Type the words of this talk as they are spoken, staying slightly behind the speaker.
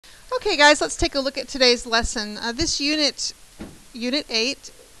Okay guys, let's take a look at today's lesson. This unit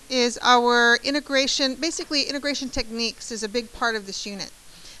 8, is our integration, basically integration techniques is a big part of this unit.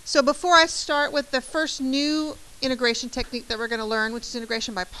 So before I start with the first new integration technique that we're going to learn, which is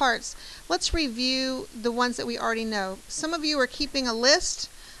integration by parts, let's review the ones that we already know. Some of you are keeping a list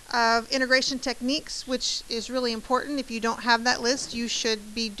of integration techniques, which is really important. If you don't have that list, you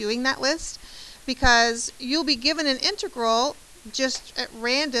should be doing that list, because you'll be given an integral just at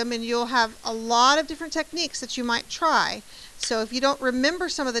random and you'll have a lot of different techniques that you might try. So if you don't remember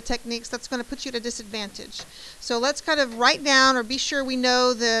some of the techniques, that's going to put you at a disadvantage. So let's kind of write down or be sure we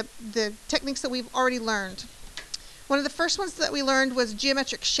know the techniques that we've already learned. One of the first ones that we learned was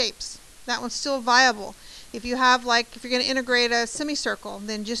geometric shapes. That one's still viable. If you have, like, if you're going to integrate a semicircle,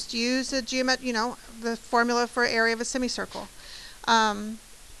 then just use a the formula for area of a semicircle.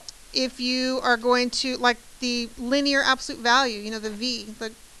 If you are going to, like the linear absolute value, the V,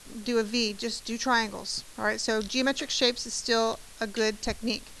 do a V, just do triangles. Alright, so geometric shapes is still a good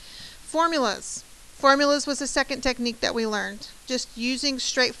technique. Formulas. Formulas was the second technique that we learned. Just using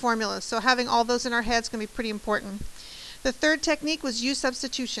straight formulas. So having all those in our heads is going to be pretty important. The third technique was U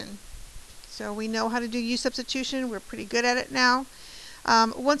substitution. So we know how to do U substitution. We're pretty good at it now.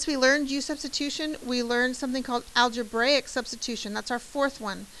 Once we learned U substitution, we learned something called algebraic substitution. That's our fourth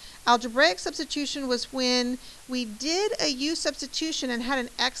one. Algebraic substitution was when we did a U substitution and had an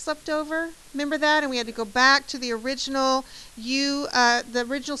X left over. Remember that? And we had to go back to the original the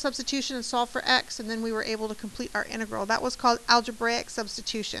original substitution and solve for X, and then we were able to complete our integral. That was called algebraic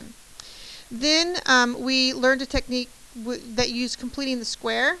substitution. Then we learned a technique that used completing the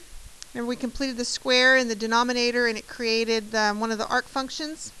square. Remember, we completed the square in the denominator and it created one of the arc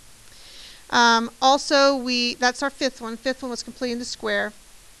functions. Also, that's our fifth one. Fifth one was completing the square.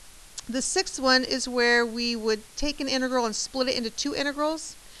 The sixth one is where we would take an integral and split it into two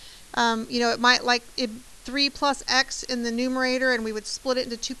integrals. It might, like 3 plus x in the numerator, and we would split it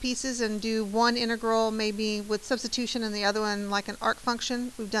into two pieces and do one integral maybe with substitution and the other one like an arc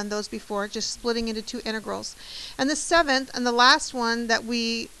function. We've done those before, just splitting into two integrals. And the seventh and the last one that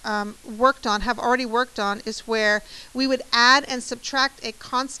we have already worked on, is where we would add and subtract a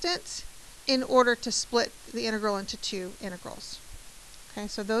constant in order to split the integral into two integrals. Okay,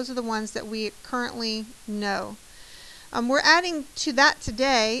 so those are the ones that we currently know. We're adding to that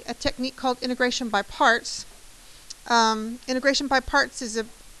today a technique called integration by parts. Integration by parts is a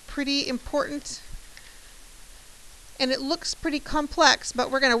pretty important, and it looks pretty complex,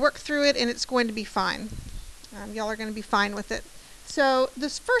 but we're going to work through it and it's going to be fine. Y'all are going to be fine with it. So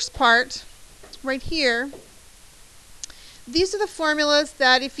this first part right here, these are the formulas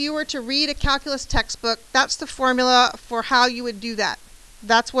that if you were to read a calculus textbook, that's the formula for how you would do that.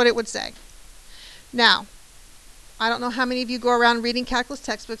 That's what it would say. Now, I don't know how many of you go around reading calculus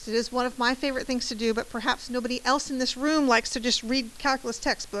textbooks. It is one of my favorite things to do, but perhaps nobody else in this room likes to just read calculus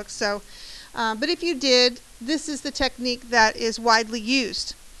textbooks. So, but if you did, this is the technique that is widely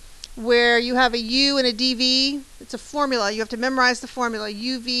used, where you have a u and a dv. It's a formula. You have to memorize the formula,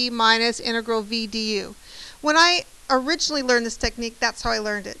 uv minus integral v du. When I originally learned this technique, that's how I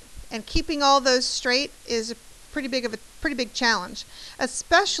learned it. And keeping all those straight is a pretty big challenge,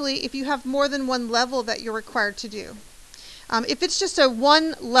 especially if you have more than one level that you're required to do. If it's just a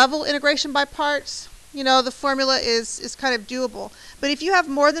one level integration by parts, the formula is kind of doable. But if you have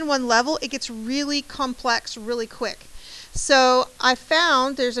more than one level, it gets really complex really quick. So I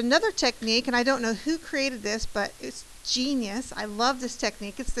found there's another technique, and I don't know who created this, but it's genius. I love this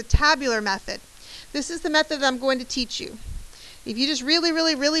technique. It's the tabular method. This is the method that I'm going to teach you. If you just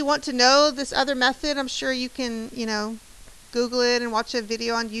really want to know this other method, I'm sure you can, Google it and watch a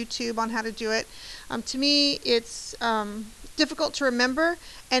video on YouTube on how to do it. To me, it's difficult to remember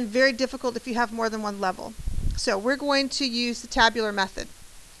and very difficult if you have more than one level. So we're going to use the tabular method.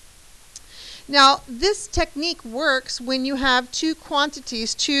 Now, this technique works when you have two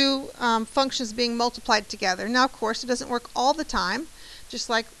quantities, two functions being multiplied together. Now, of course, it doesn't work all the time,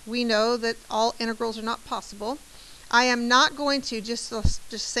 just like we know that all integrals are not possible. I am not going to, just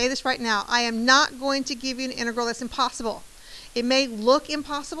say this right now, I am not going to give you an integral that's impossible. It may look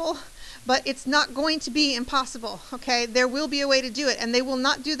impossible, but it's not going to be impossible, okay? There will be a way to do it, and they will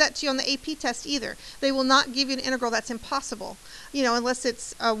not do that to you on the AP test either. They will not give you an integral that's impossible, unless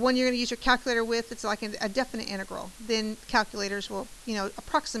it's one you're going to use your calculator with. It's like a definite integral. Then calculators will,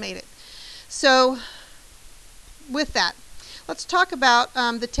 approximate it. So with that, let's talk about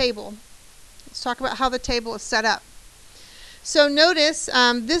the table. Let's talk about how the table is set up. So notice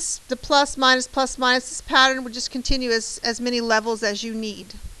the plus minus, this pattern would just continue as many levels as you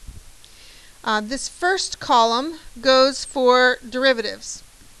need. This first column goes for derivatives.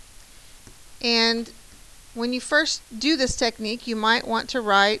 And when you first do this technique, you might want to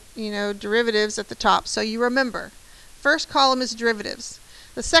write, derivatives at the top. So you remember, first column is derivatives.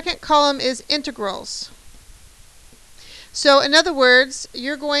 The second column is integrals. So in other words,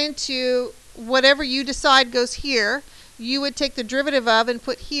 you're going to, whatever you decide goes here, you would take the derivative of and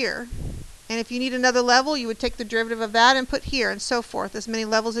put here. And if you need another level, you would take the derivative of that and put here, and so forth, as many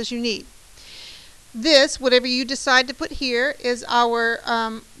levels as you need. This, whatever you decide to put here, is our,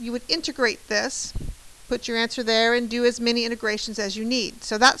 you would integrate this, put your answer there, and do as many integrations as you need.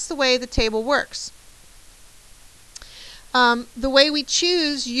 So that's the way the table works. The way we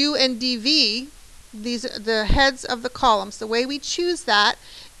choose U and dv, these are the heads of the columns. The way we choose that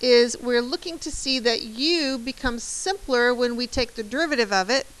is we're looking to see that U becomes simpler when we take the derivative of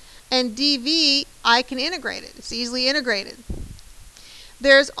it, and dv, I can integrate it. It's easily integrated.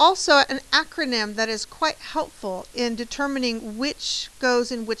 There's also an acronym that is quite helpful in determining which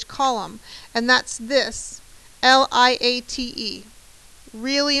goes in which column, and that's this, LIATE.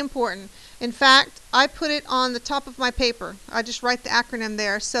 Really important. In fact, I put it on the top of my paper. I just write the acronym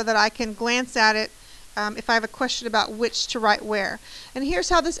there so that I can glance at it if I have a question about which to write where. And here's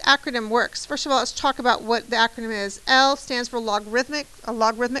how this acronym works. First of all, let's talk about what the acronym is. L stands for logarithmic, a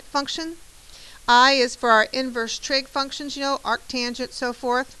logarithmic function. I is for our inverse trig functions, arctangent, so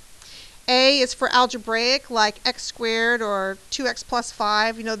forth. A is for algebraic, like x squared or 2x plus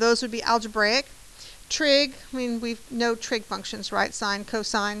 5. Those would be algebraic. Trig, we know trig functions, right? Sine,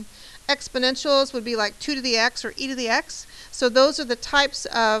 cosine. Exponentials would be like 2 to the x or e to the x. So those are the types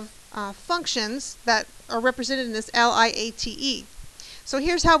of functions that are represented in this LIATE. So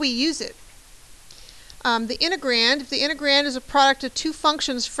here's how we use it. The integrand, if the integrand is a product of two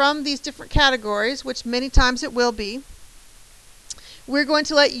functions from these different categories, which many times it will be, we're going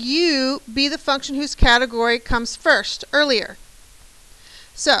to let U be the function whose category comes first, earlier.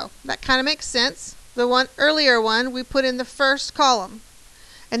 So that kind of makes sense. The earlier one we put in the first column.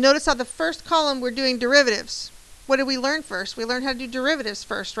 And notice how the first column we're doing derivatives. What did we learn first? We learned how to do derivatives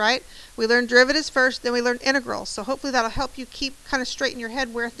first, right? We learned derivatives first, then we learned integrals. So hopefully that'll help you keep kind of straight in your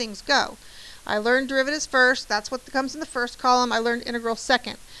head where things go. I learned derivatives first. That's what comes in the first column. I learned integral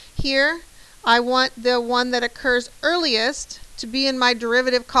second. Here, I want the one that occurs earliest to be in my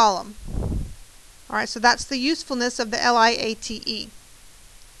derivative column. All right, so that's the usefulness of the LIATE.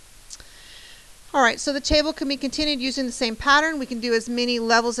 All right, so the table can be continued using the same pattern. We can do as many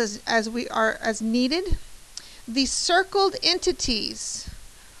levels as needed. The circled entities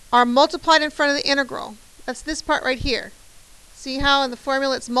are multiplied in front of the integral. That's this part right here. See how in the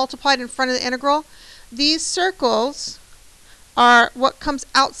formula it's multiplied in front of the integral? These circles are what comes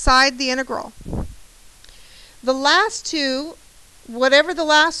outside the integral. The last two, whatever the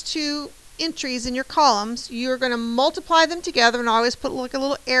last two entries in your columns, you're going to multiply them together, and I always put like a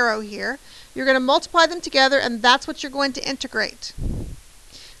little arrow here. You're going to multiply them together, and that's what you're going to integrate.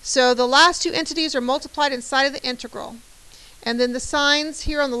 So the last two entities are multiplied inside of the integral. And then the signs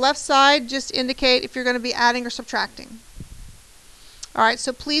here on the left side just indicate if you're going to be adding or subtracting. All right,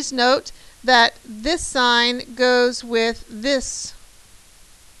 so please note that this sign goes with this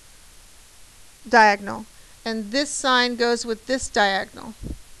diagonal, and this sign goes with this diagonal.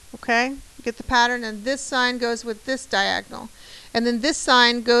 Okay, you get the pattern, and this sign goes with this diagonal. And then this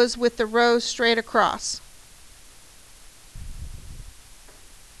sign goes with the row straight across.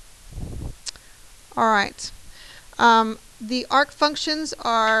 All right. The arc functions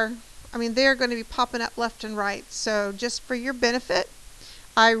are, they're going to be popping up left and right. So just for your benefit,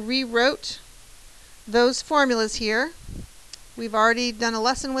 I rewrote those formulas here. We've already done a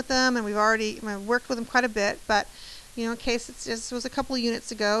lesson with them, and we've already worked with them quite a bit. But, in case this was a couple of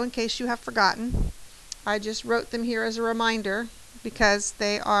units ago, in case you have forgotten, I just wrote them here as a reminder because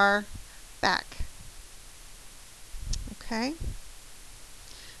they are back. Okay.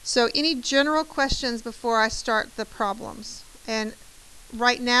 So any general questions before I start the problems? And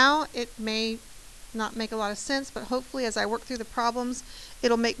right now it may not make a lot of sense, but hopefully as I work through the problems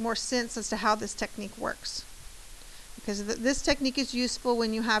it'll make more sense as to how this technique works. Because this technique is useful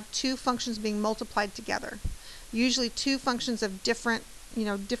when you have two functions being multiplied together. Usually two functions of different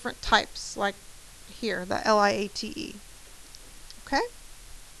types, like here, the LIATE. Okay?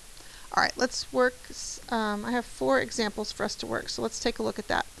 All right, let's work. I have 4 examples for us to work, so let's take a look at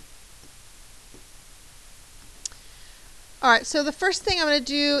that. All right, so the first thing I'm going to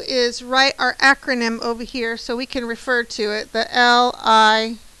do is write our acronym over here so we can refer to it, the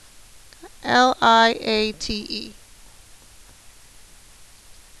LIATE.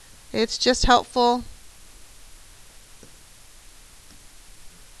 It's just helpful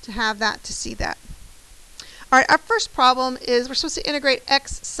to have that, to see that. All right, our first problem is we're supposed to integrate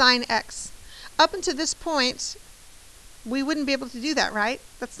x sine x. up until this point, we wouldn't be able to do that, right?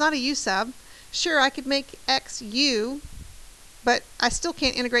 That's not a u sub. Sure, I could make x u, but I still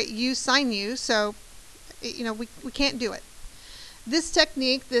can't integrate u sine u, so we can't do it. This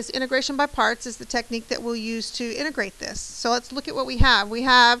technique, this integration by parts, is the technique that we'll use to integrate this. So let's look at what we have. We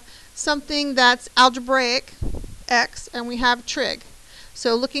have something that's algebraic, x, and we have trig.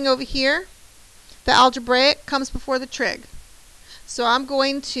 So looking over here, the algebraic comes before the trig. So I'm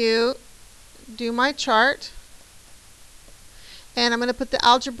going to do my chart, and I'm going to put the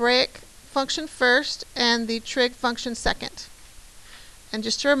algebraic function first and the trig function second. And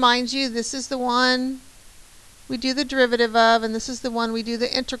just to remind you, this is the one we do the derivative of, and this is the one we do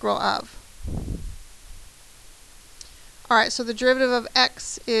the integral of. Alright, so the derivative of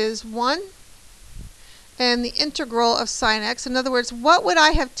x is 1, and the integral of sine x. In other words, what would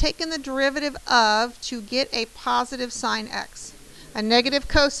I have taken the derivative of to get a positive sine x? A negative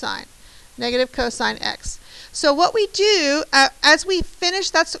cosine x. So what we do, as we finish,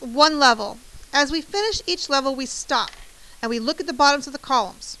 that's one level. As we finish each level, we stop, and we look at the bottoms of the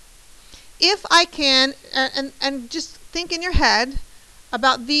columns. If I can, and just think in your head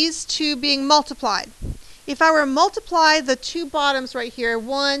about these two being multiplied. If I were to multiply the two bottoms right here,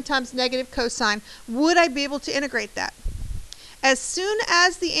 1 times negative cosine, would I be able to integrate that? As soon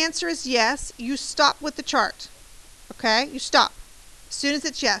as the answer is yes, you stop with the chart. Okay? You stop. As soon as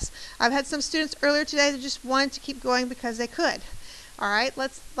it's yes. I've had some students earlier today that just wanted to keep going because they could. All right?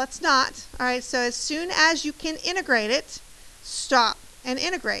 Let's not. All right? So as soon as you can integrate it, stop and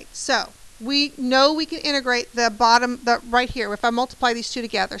integrate. So we know we can integrate the bottom, right here, if I multiply these two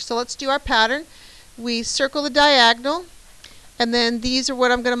together. So let's do our pattern. We circle the diagonal, and then these are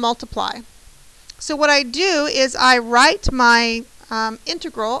what I'm going to multiply. So what I do is I write my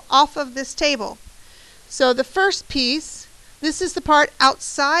integral off of this table. So the first piece, this is the part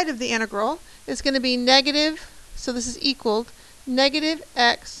outside of the integral, is going to be negative, so this is equaled, negative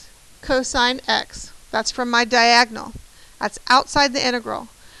x cosine x. That's from my diagonal. That's outside the integral.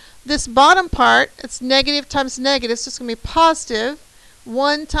 This bottom part, it's negative times negative, so it's going to be positive.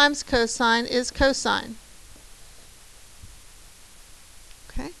 1 times cosine is cosine.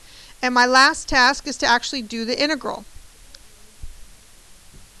 Okay? And my last task is to actually do the integral.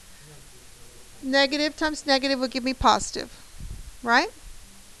 Negative times negative will give me positive. Right?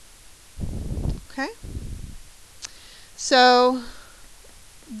 Okay? So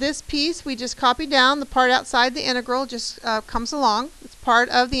this piece we just copy down. The part outside the integral just comes along. It's part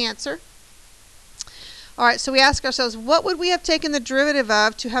of the answer. Alright, so we ask ourselves, what would we have taken the derivative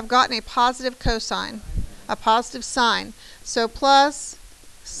of to have gotten a positive cosine? A positive sine. So plus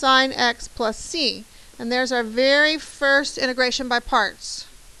sine x plus c. And there's our very first integration by parts.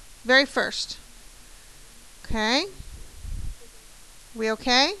 Very first. Okay? We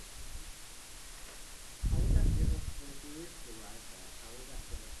okay?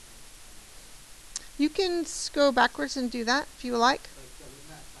 You can go backwards and do that if you like.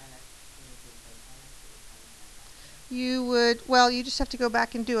 You would, well, you just have to go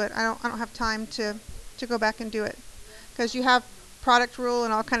back and do it. I don't have time to go back and do it because you have product rule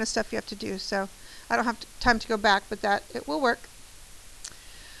and all kind of stuff you have to do. So I don't have time to go back, but it will work.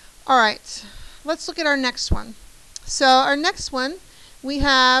 All right, let's look at our next one. So our next one, we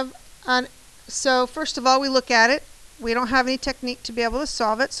have so first of all, we look at it. We don't have any technique to be able to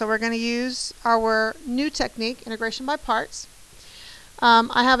solve it, so we're going to use our new technique, integration by parts.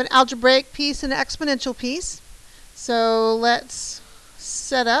 I have an algebraic piece and an exponential piece. So let's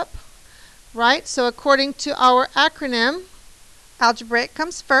set up, right? So according to our acronym, algebraic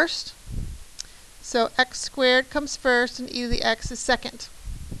comes first. So x squared comes first and e to the x is second.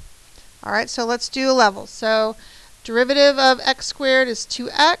 All right, so let's do a level. So derivative of x squared is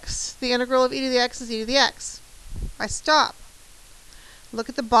 2x. The integral of e to the x is e to the x. I stop. Look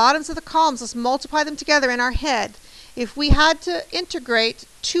at the bottoms of the columns. Let's multiply them together in our head. If we had to integrate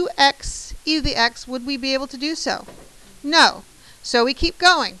 2x e to the x, would we be able to do so? No. So we keep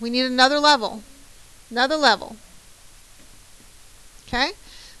going. We need another level. Another level. Okay?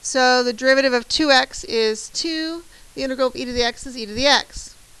 So the derivative of 2x is 2. The integral of e to the x is e to the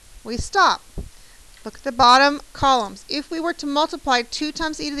x. We stop. Look at the bottom columns. If we were to multiply 2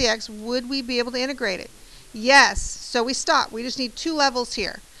 times e to the x, would we be able to integrate it? Yes. So we stop. We just need 2 levels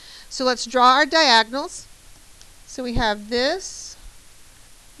here. So let's draw our diagonals. So we have this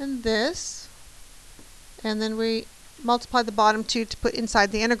and this, and then we multiply the bottom 2 to put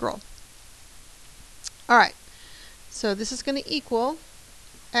inside the integral. All right, so this is going to equal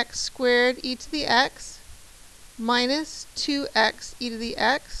x squared e to the x minus 2x e to the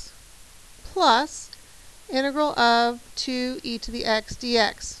x plus integral of 2 e to the x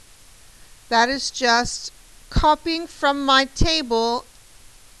dx. That is just copying from my table,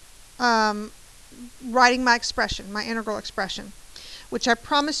 writing my expression, my integral expression, which I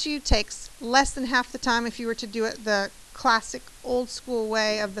promise you takes less than half the time if you were to do it the classic old school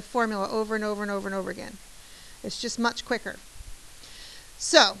way of the formula over and over and over and over again. It's just much quicker.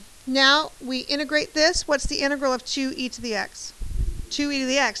 So now we integrate this. What's the integral of 2e to the x? 2e to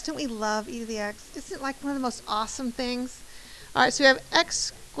the x. Don't we love e to the x? Isn't it like one of the most awesome things? All right, so we have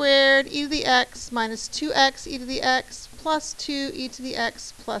x squared e to the x minus 2x e to the x plus 2e to the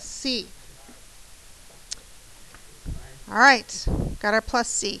x plus c. All right, got our plus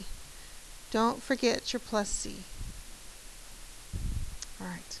c. Don't forget your plus c. All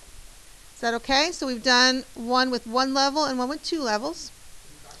right. Is that okay? So we've done one with one level and one with two levels.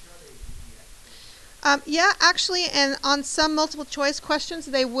 Yeah, actually, and on some multiple choice questions,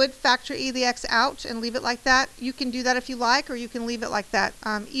 they would factor e to the x out and leave it like that. You can do that if you like, or you can leave it like that.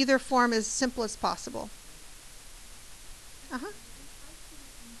 Either form is simple as possible.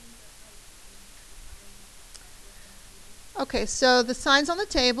 Okay, so the signs on the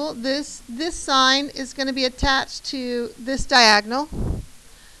table, this sign is going to be attached to this diagonal.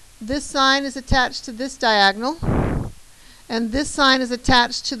 This sign is attached to this diagonal. And this sign is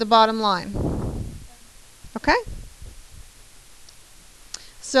attached to the bottom line. Okay?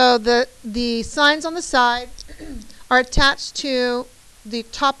 So the signs on the side are attached to the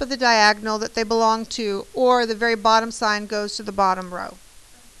top of the diagonal that they belong to, or the very bottom sign goes to the bottom row.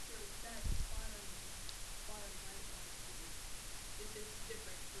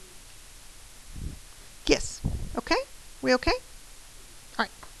 Yes. Okay? We okay? All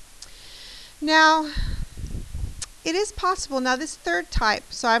right. Now, it is possible. Now, this third type,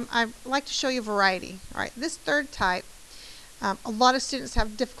 so I'd like to show you variety. All right. This third type, a lot of students have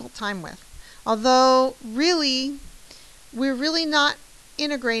a difficult time with. Although, really, we're really not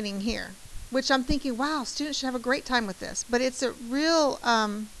integrating here, which I'm thinking, wow, students should have a great time with this. But it's a real,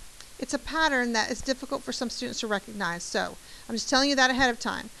 it's a pattern that is difficult for some students to recognize. So, I'm just telling you that ahead of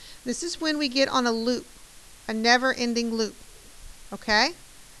time. This is when we get on a loop, a never-ending loop. Okay?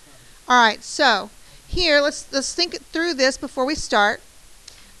 All right, so here, let's think through this before we start.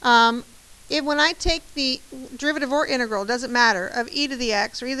 When I take the derivative or integral, doesn't matter, of e to the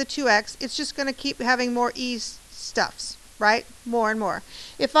x or e to the 2x, it's just going to keep having more e stuffs, right? More and more.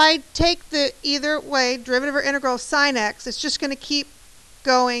 If I take the either way, derivative or integral of sine x, it's just going to keep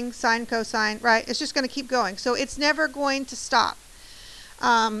going, sine, cosine, right? It's just going to keep going. So it's never going to stop.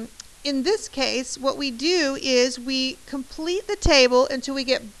 In this case, what we do is we complete the table until we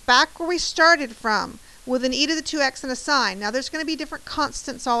get back where we started from with an e to the 2x and a sine. Now, there's going to be different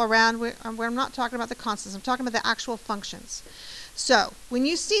constants all around. I'm not talking about the constants. I'm talking about the actual functions. So, when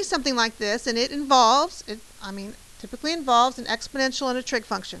you see something like this, and it typically involves an exponential and a trig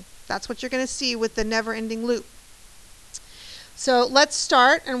function. That's what you're going to see with the never-ending loop. So, let's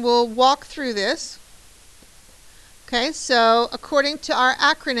start, and we'll walk through this. Okay, so according to our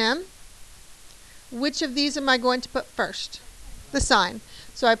acronym, which of these am I going to put first? The sine.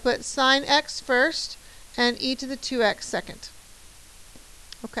 So I put sine x first and e to the 2x second.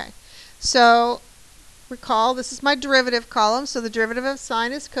 Okay, so recall this is my derivative column, so the derivative of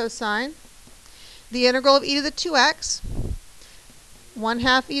sine is cosine. The integral of e to the 2x,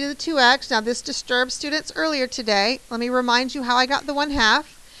 1/2 e to the 2x. Now this disturbed students earlier today. Let me remind you how I got the 1/2.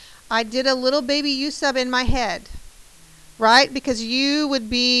 I did a little baby u sub in my head. Right? Because u would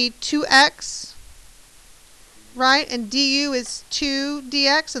be 2x, right? And du is 2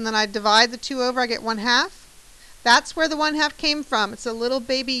 dx, and then I divide the 2 over, I get 1/2. That's where the 1/2 came from. It's a little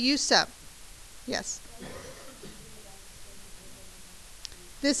baby u sub. Yes?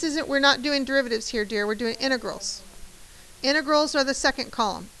 This isn't, we're not doing derivatives here, dear. We're doing integrals. Integrals are the second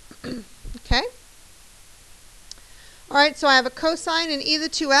column. Okay? All right, so I have a cosine and e to the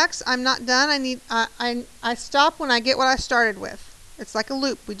 2x. I'm not done. I stop when I get what I started with. It's like a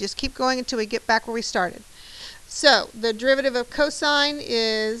loop. We just keep going until we get back where we started. So the derivative of cosine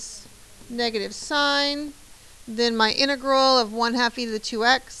is negative sine. Then my integral of 1/2 e to the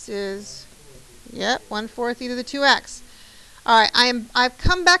 2x is, 1/4 e to the 2x. All right, I've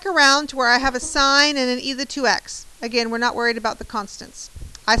come back around to where I have a sine and an e to the 2x. Again, we're not worried about the constants.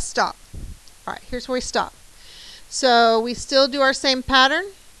 I stop. All right, here's where we stop. So we still do our same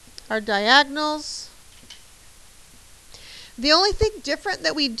pattern, our diagonals. The only thing different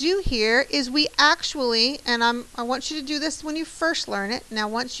that we do here is we actually, and I want you to do this when you first learn it. Now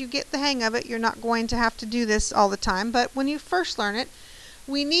once you get the hang of it, you're not going to have to do this all the time, but when you first learn it,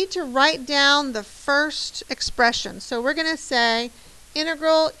 we need to write down the first expression. So we're going to say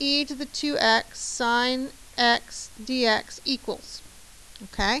integral e to the 2x sine x dx equals.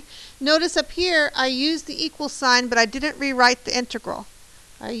 Okay? Notice up here I used the equal sign, but I didn't rewrite the integral.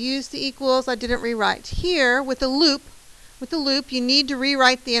 I used the equals, I didn't rewrite. Here, with the loop, you need to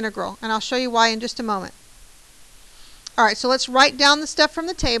rewrite the integral, and I'll show you why in just a moment. All right, so let's write down the stuff from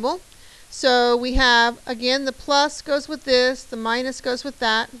the table. So we have, again, the plus goes with this, the minus goes with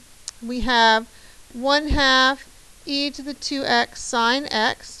that. We have 1/2 e to the 2x sine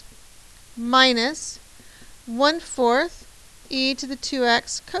x minus 1/4 e to the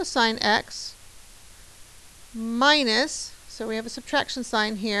 2x cosine x minus, so we have a subtraction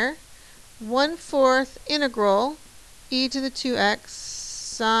sign here, 1/4 integral e to the 2x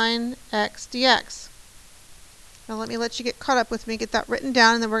sine x dx. Now let you get caught up with me, get that written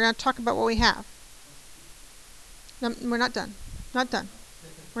down, and then we're going to talk about what we have. No, we're not done. Not done.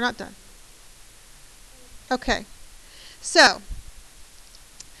 We're not done. Okay. So,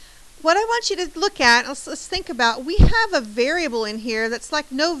 what I want you to look at, let's think about, we have a variable in here that's like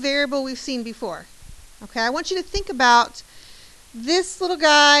no variable we've seen before. Okay, I want you to think about this little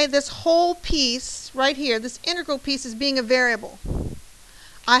guy, this whole piece right here, this integral piece as being a variable.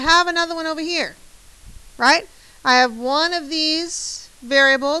 I have another one over here, right? I have one of these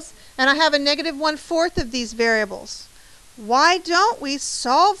variables, and I have a negative 1/4 of these variables. Why don't we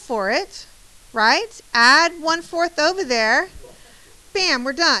solve for it, right? Add 1/4 over there. Bam,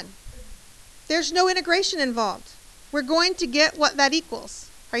 we're done. There's no integration involved. We're going to get what that equals.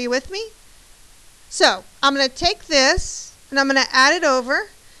 Are you with me? So, I'm going to take this, and I'm going to add it over,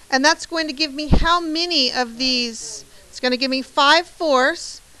 and that's going to give me how many of these? It's going to give me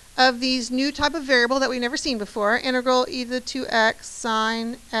 5/4 of these new type of variable that we've never seen before. Integral e to the 2x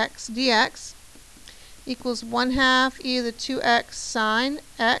sine x dx equals 1/2 e to the 2x sine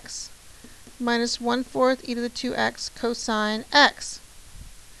x minus 1/4 e to the 2x cosine x.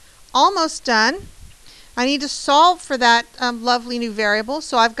 Almost done. I need to solve for that lovely new variable,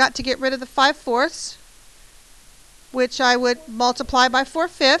 so I've got to get rid of the 5/4, which I would multiply by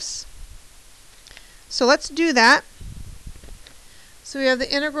 4/5. So let's do that. So we have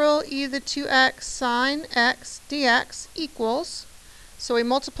the integral e to the 2x sine x dx equals, so we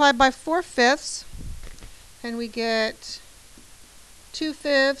multiply by 4/5, and we get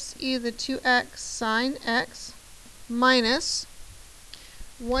 2/5 e to the 2x sine x minus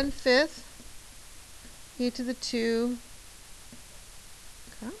 1/5 e to the 2,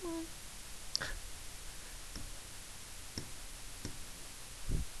 come on,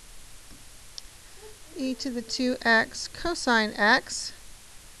 e to the 2x cosine x,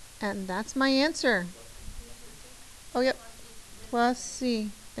 and that's my answer. Oh, yep, plus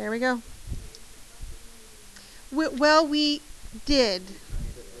c. There we go. Well, we did.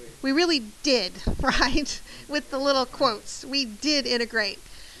 We really did, right? With the little quotes. We did integrate.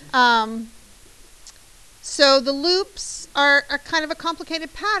 So the loops are kind of a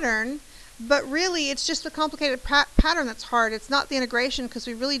complicated pattern, but really it's just the complicated pattern that's hard. It's not the integration, because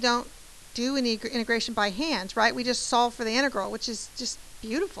we really don't do any integration by hand, right? We just solve for the integral, which is just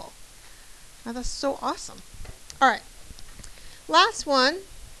beautiful. Oh, that's so awesome. All right, last one.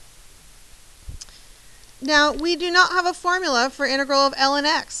 Now, we do not have a formula for integral of ln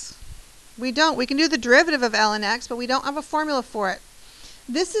x. We don't. We can do the derivative of ln x, but we don't have a formula for it.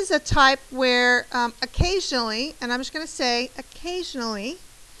 This is a type where occasionally, and I'm just going to say occasionally,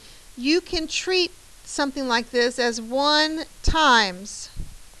 you can treat something like this as 1 times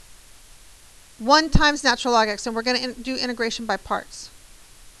natural log x, and we're going to do integration by parts.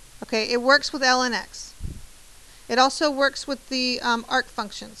 Okay, it works with ln x. It also works with the arc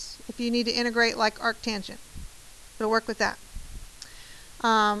functions, if you need to integrate like arctangent. It'll work with that.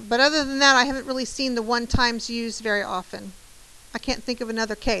 But other than that, I haven't really seen the 1 times used very often. I can't think of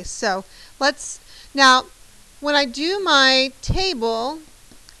another case. So now, when I do my table,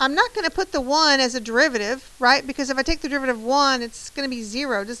 I'm not going to put the 1 as a derivative, right? Because if I take the derivative of 1, it's going to be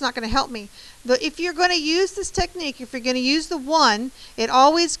 0. It's not going to help me. If you're going to use this technique, if you're going to use the 1, it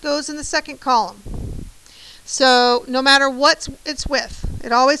always goes in the second column. So no matter what it's with,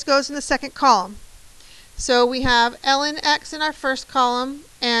 it always goes in the second column. So we have ln x in our first column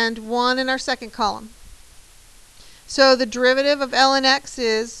and 1 in our second column. So the derivative of ln x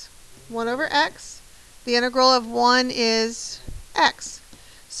is 1 over x. The integral of 1 is x.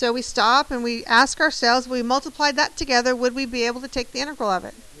 So we stop and we ask ourselves, if we multiplied that together, would we be able to take the integral of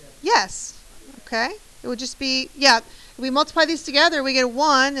it? Yes. Okay. It would just be, yeah, if we multiply these together, we get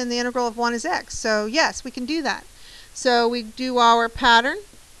 1, and the integral of 1 is x. So yes, we can do that. So we do our pattern.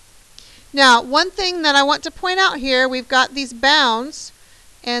 Now, one thing that I want to point out here, we've got these bounds,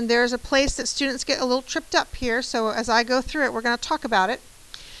 and there's a place that students get a little tripped up here. So as I go through it, we're going to talk about it.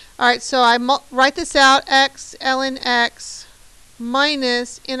 All right, so I write this out, x ln x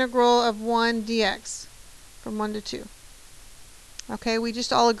minus integral of 1 dx from 1 to 2. Okay, we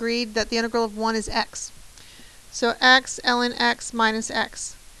just all agreed that the integral of 1 is x. So x ln x minus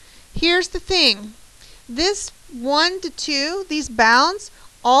x. Here's the thing. This 1 to 2, these bounds,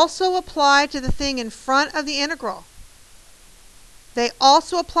 also apply to the thing in front of the integral. They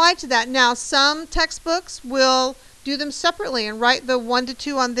also apply to that. Now, some textbooks will do them separately and write the 1 to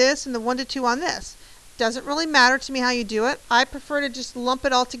 2 on this and the 1 to 2 on this. Doesn't really matter to me how you do it. I prefer to just lump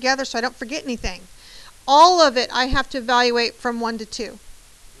it all together so I don't forget anything. All of it I have to evaluate from 1 to 2.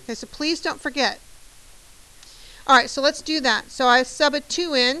 Okay, so please don't forget. Alright, so let's do that. So I sub a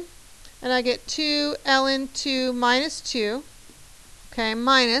 2 in, and I get 2 ln 2 minus 2. Okay,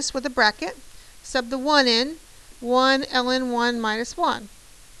 minus with a bracket. Sub the 1 in, 1 ln 1 minus 1.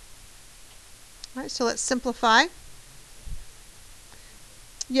 Alright, so let's simplify.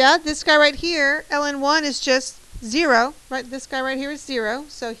 Yeah, this guy right here, ln 1 is just 0, right? This guy right here is 0,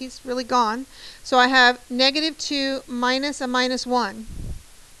 so he's really gone. So I have negative 2 minus a minus 1,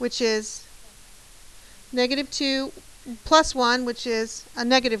 which is negative 2 plus 1, which is a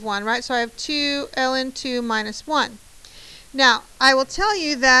negative 1, right? So I have 2 ln 2 minus 1. Now, I will tell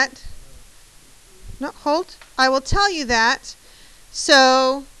you that, no, hold. I will tell you that,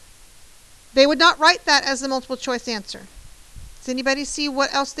 so they would not write that as the multiple choice answer. Does anybody see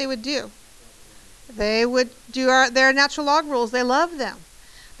what else they would do? They would do their natural log rules. They love them.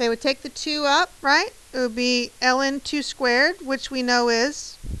 They would take the 2 up, right? It would be ln 2 squared, which we know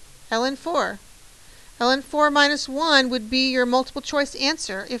is ln 4. ln 4 minus 1 would be your multiple choice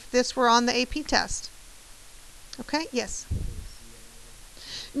answer if this were on the AP test. Okay? Yes?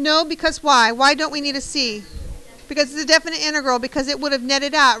 No, because why? Why don't we need a c? Because it's a definite integral, because it would have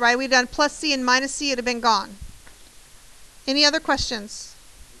netted out, right? We've done plus c and minus c, it would have been gone. Any other questions?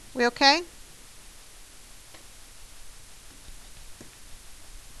 We okay?